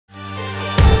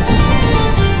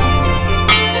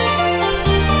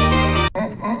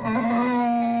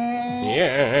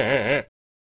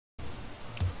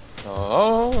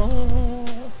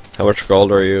How much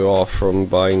gold are you off from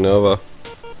buying Nova?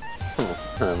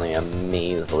 Only a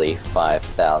measly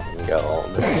 5,000 gold.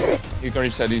 You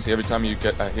already said easy. Every time you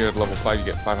get here at level 5, you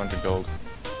get 500 gold.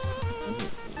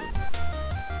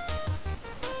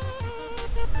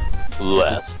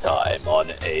 Last time on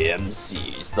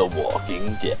AMC's The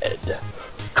Walking Dead.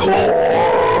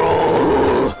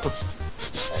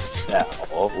 Now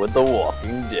with The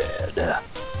Walking Dead.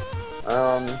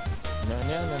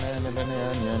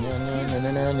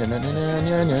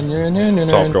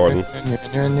 Top Jordan.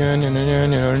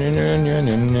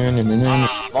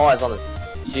 I'm always on this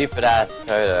stupid ass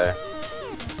Kodo.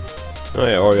 Oh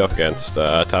yeah, or are you up against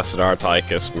Tassadar,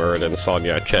 Tychus, Muradin,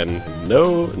 Sonya, Chen,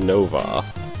 Nova.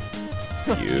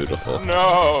 Beautiful.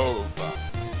 No!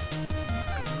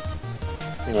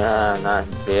 Yeah, nice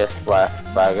beer splash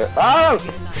bag. Oh!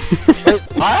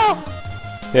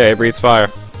 Oh! Yeah, he breathes fire.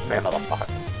 Man, motherfucker.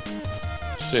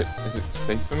 Shit, is it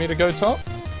safe for me to go top?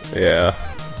 Yeah.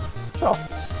 Sure.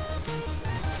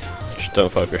 Just don't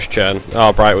focus, Chen.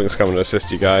 Oh, Brightwing's coming to assist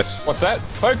you guys. What's that?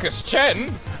 Focus,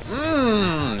 Chen!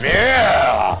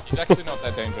 Yeah! He's actually not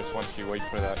that dangerous once you wait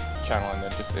for that channel and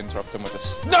then just interrupt him with a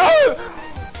No!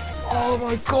 Oh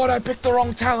my god, I picked the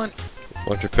wrong talent!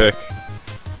 What'd you pick?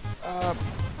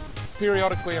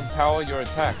 Periodically empower your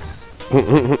attacks.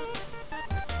 Ooh,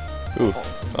 Oh,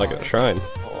 I got a shrine.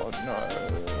 Oh no.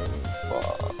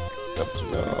 Fuck. That's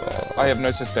really bad. I have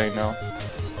no sustain now.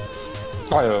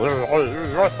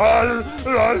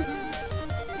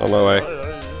 On my way.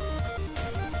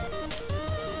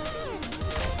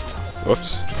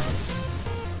 Whoops.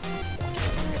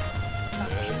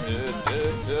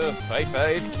 Fight,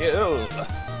 fight, kill!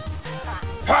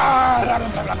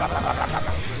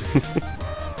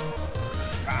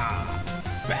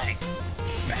 Bang!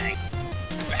 Bang!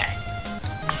 Bang!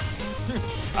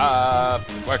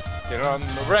 Working on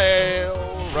the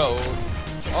railroad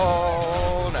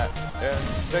all night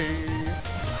and day.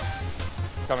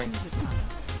 Coming.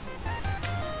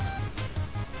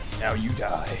 Now you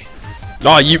die.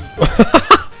 No, you.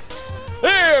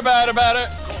 Hear about it!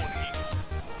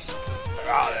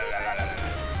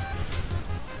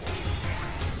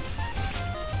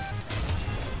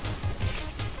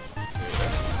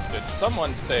 Did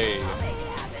someone say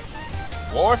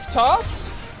wharf toss?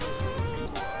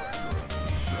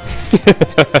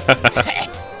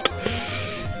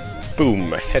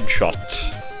 Boom, headshot.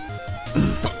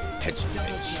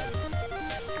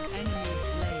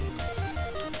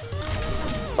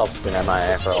 Top's been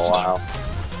MIA for a while.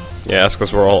 Yeah, that's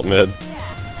because we're all at mid.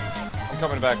 I'm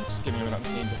coming back, just give me a minute, I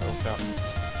need to help out.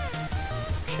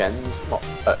 Chen's not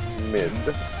at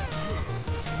mid.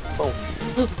 Oh.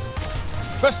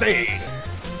 First aid!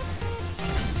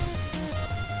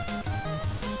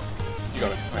 You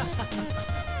got it, nice.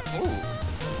 Ooh.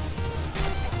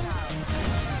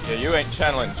 Yeah, you ain't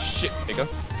channeling shit, nigga.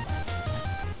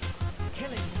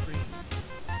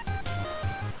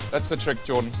 That's the trick,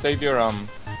 Jordan. Save your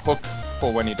hook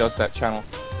for when he does that channel.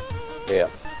 Yeah.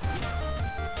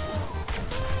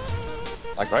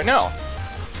 Like right now.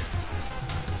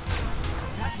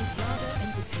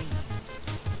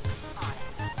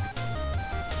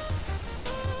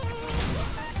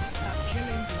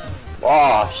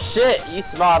 Oh shit, you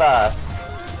smart ass.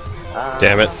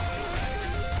 Damn it.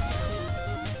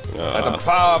 At the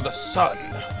power of the sun,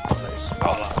 they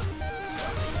smell.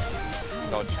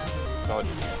 Dodge. Dodge.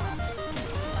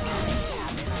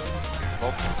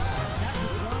 Oh.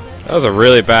 That was a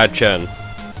really bad Chen.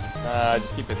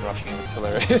 Just keep interrupting him, it's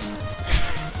hilarious.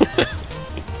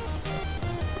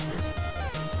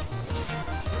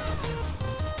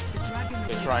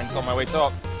 Okay, shrine's on my way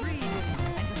top.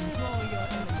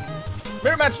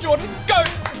 Mirror match, Jordan, go!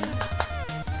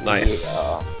 Nice.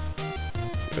 Yeah.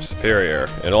 You're superior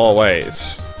in all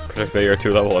ways, particularly your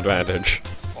 2-level advantage.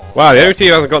 Wow, the other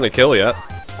team hasn't gotten a kill yet.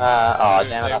 Oh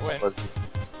damn it, I thought it was...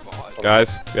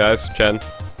 Guys, Chen.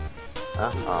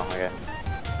 Oh, okay.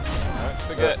 Don't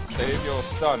forget, save your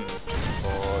stun.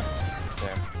 Or...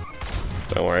 Damn.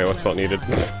 Don't worry, what's not needed.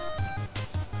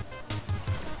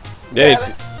 Yeah,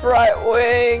 it's... Right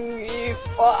wing, you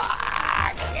fuck!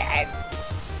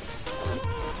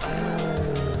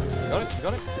 You got it? You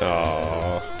got it?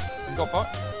 Oh. You got bot?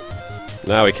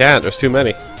 No, we can't. There's too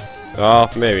many. Oh,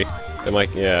 maybe. They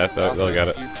might. Yeah, they'll get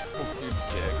it. Yeah,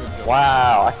 good job.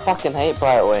 Wow, I fucking hate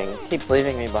Brightwing. Keeps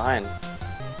leaving me behind.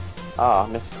 Ah,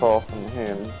 missed call from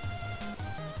whom?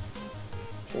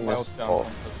 She Wild missed down, call.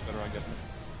 that's better, I guess.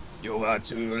 You are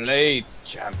too late,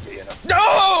 champion of—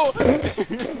 No!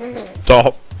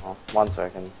 Stop. Oh, 1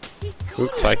 second.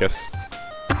 Oops, Tychus.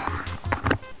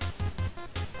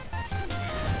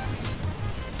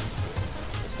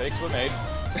 Mistakes were made.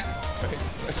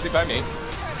 Mostly by me.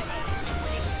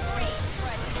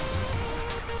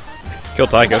 Kill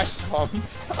Tychus. Come.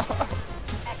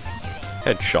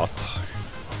 Headshot.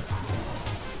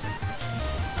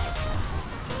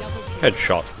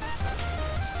 Headshot.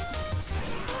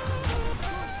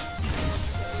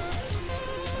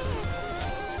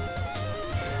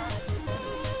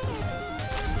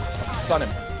 Stun him.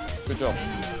 Good job.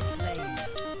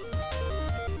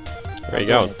 Where you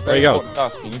going? Where you going?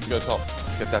 Task. You need to go top.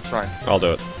 Get that shrine. I'll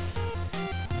do it.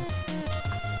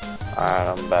 Alright,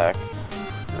 I'm back.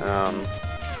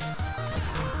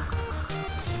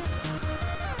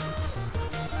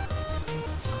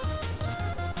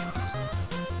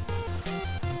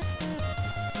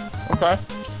 Okay.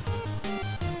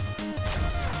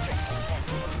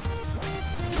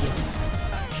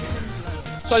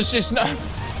 So she's not.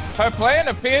 Her plan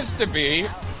appears to be,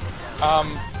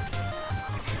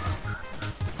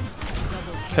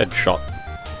 Headshot.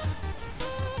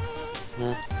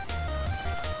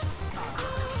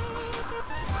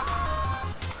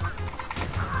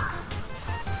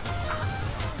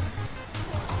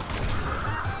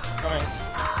 coming.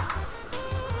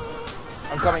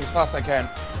 I'm coming as fast as I can.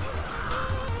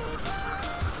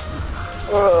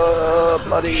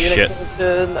 Bloody Shit.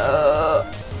 Unicorn.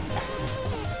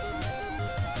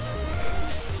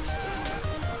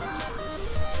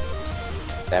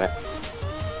 Damn it.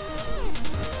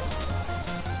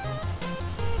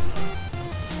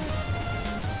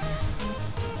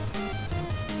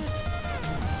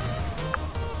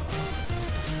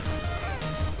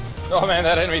 Oh man,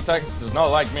 that enemy Texas does not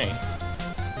like me.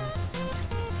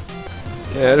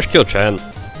 Yeah, just kill Chen.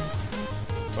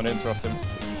 Wanna interrupt him?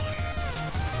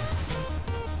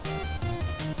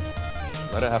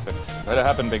 Let it happen. Let it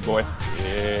happen, big boy.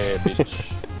 Yeah,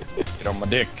 bitch. Get on my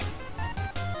dick.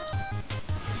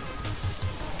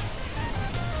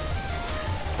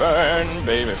 Burn,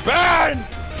 baby, burn!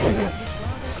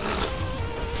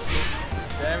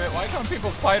 Damn it, why can't people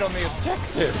fight on the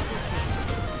objective?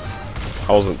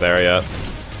 I wasn't there yet.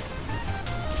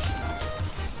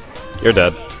 You're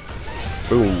dead.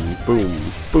 Boom, boom,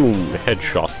 boom.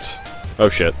 Headshot. Oh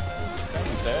shit.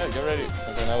 He's dead, get ready.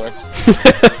 Okay, that works.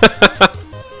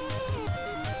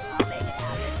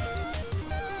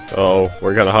 Oh,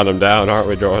 we're gonna hunt him down, aren't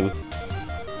we, Jordan?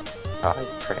 Oh, you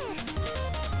prick.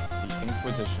 The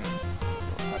Inquisition.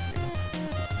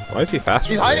 Why is he faster?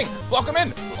 He's than me? hiding! Block him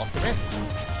in! Block him in!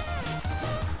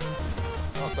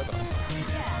 Oh, clever.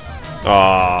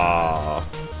 Ah,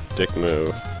 dick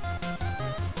move.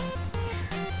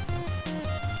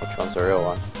 Which one's the real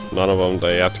one? None of them.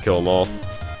 They have to kill them all.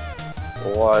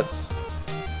 What?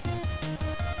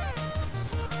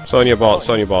 Sonya bot.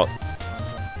 Sonya bot.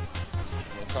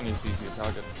 Yeah, Sonya's easy to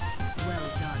target.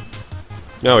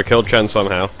 No, we killed Chen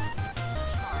somehow.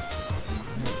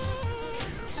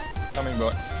 Coming,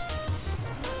 boy.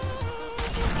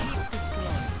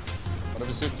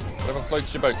 Whatever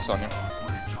floats your boat, Sonya.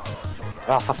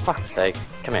 Oh, for fuck's sake.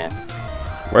 Come here.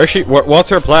 Where's she?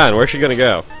 What's her plan? Where's she gonna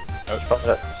go? She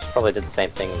probably did the same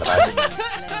thing that I did.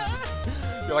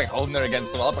 You're like holding her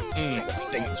against the wall. It's like, the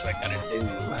things we're gonna do.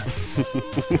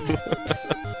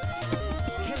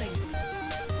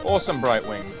 Awesome,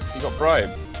 Brightwing. You got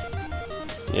bribe.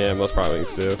 Yeah, most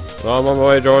Brightwings do. Oh, I'm on my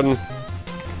way, Jordan.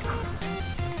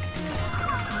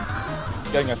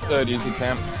 Getting a third easy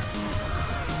camp.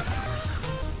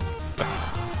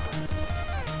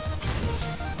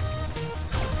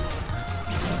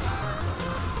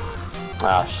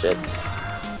 Ah, shit.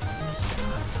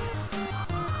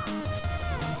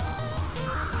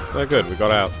 Oh, good. We got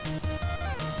out.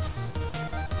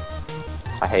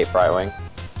 I hate Brightwing.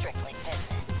 Strictly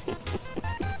business.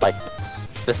 Like,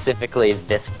 specifically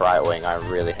this Brightwing, I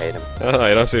really hate him. Oh,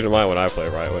 you don't seem to mind when I play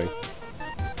Brightwing.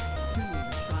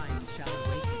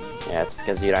 Yeah, it's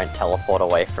because you don't teleport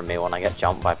away from me when I get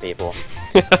jumped by people.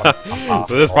 So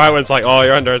this Brightwing's like, oh,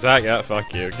 you're under attack. Yeah,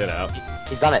 fuck you. Get out.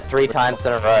 He's done it 3 times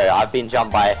in a row. I've been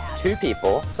jumped by 2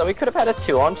 people, so we could have had a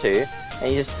 2-on-2, and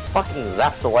he just fucking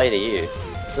zaps away to you.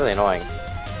 It's really annoying.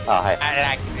 Oh, hey. I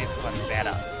like this one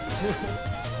better.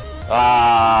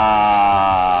 Ah.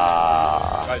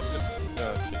 Guys, just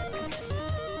cheat.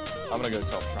 I'm gonna go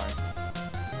top shrine.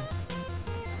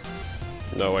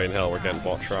 No way in hell we're getting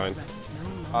bot shrine.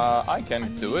 I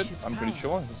can do it, I'm pretty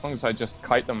sure. As long as I just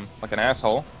kite them like an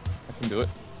asshole, I can do it.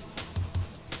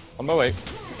 On my way.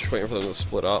 Just waiting for them to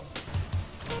split up.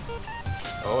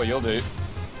 Oh, you'll do.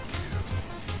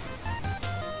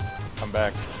 I'm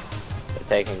back. They're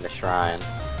taking the shrine.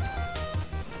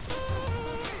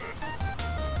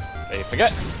 Hey,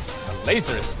 forget! The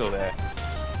laser is still there.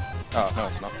 Oh, no,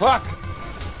 it's not. Fuck!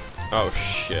 Oh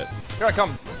shit. Here I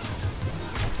come.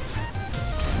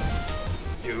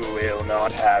 You will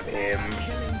not have him.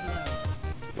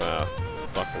 Wow.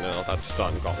 Fucking hell, that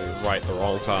stun got me right the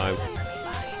wrong time.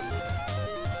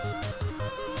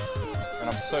 And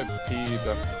I'm so peeved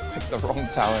I picked the wrong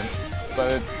talent. But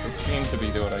it seemed to be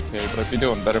doing okay, but I'd be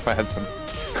doing better if I had some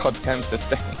goddamn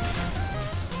sustain.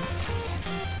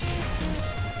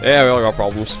 Yeah, we all got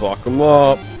problems. Fuck them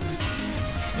up.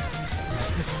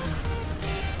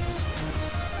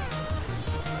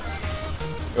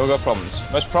 We all got problems.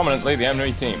 Most prominently, the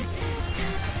enemy team.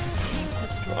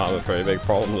 I have a pretty big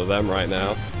problem with them right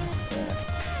now. Yeah.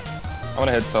 I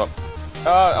wanna head top.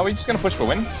 Are we just gonna push for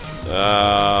win?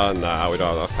 Nah, we don't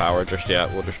have enough power just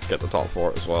yet. We'll just get the top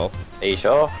 4 as well. Are you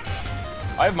sure?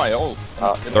 I have my ult.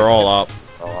 They're all up.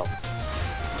 Oh,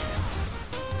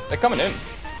 They're coming in.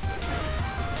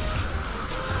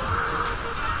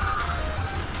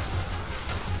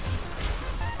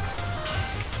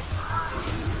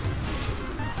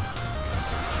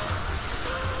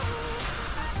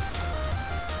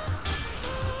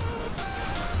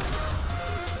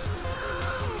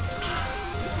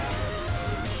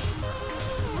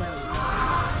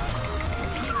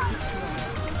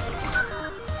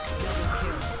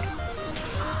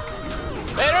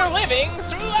 They're living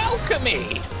through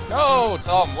alchemy! No,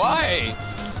 Tom, why?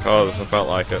 Because I felt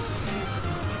like it.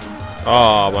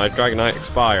 Oh, my Dragonite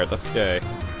expired. That's gay.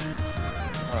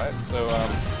 Alright, so,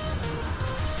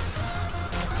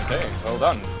 okay, well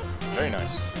done. Very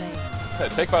nice. Okay,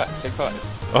 take 5, take 5.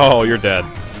 Oh, you're dead.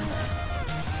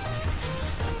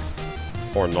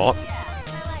 Or not.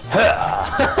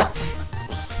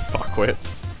 Fuckwit.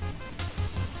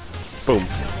 Boom.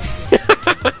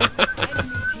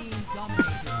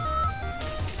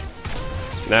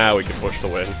 Now we can push the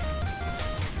win.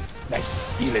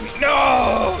 Nice healing.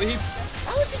 No!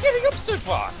 How is he getting up so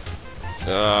fast?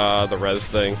 The res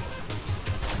thing.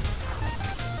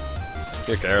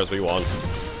 Who cares? We won.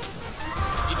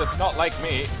 He does not like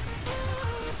me.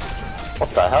 what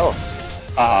the hell?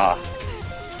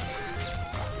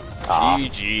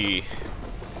 GG.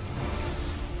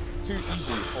 Too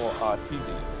easy for TZ.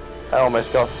 I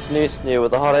almost got snoo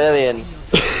with a hot alien.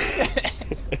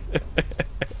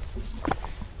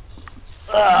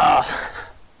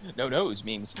 No nose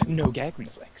means no gag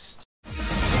reflex.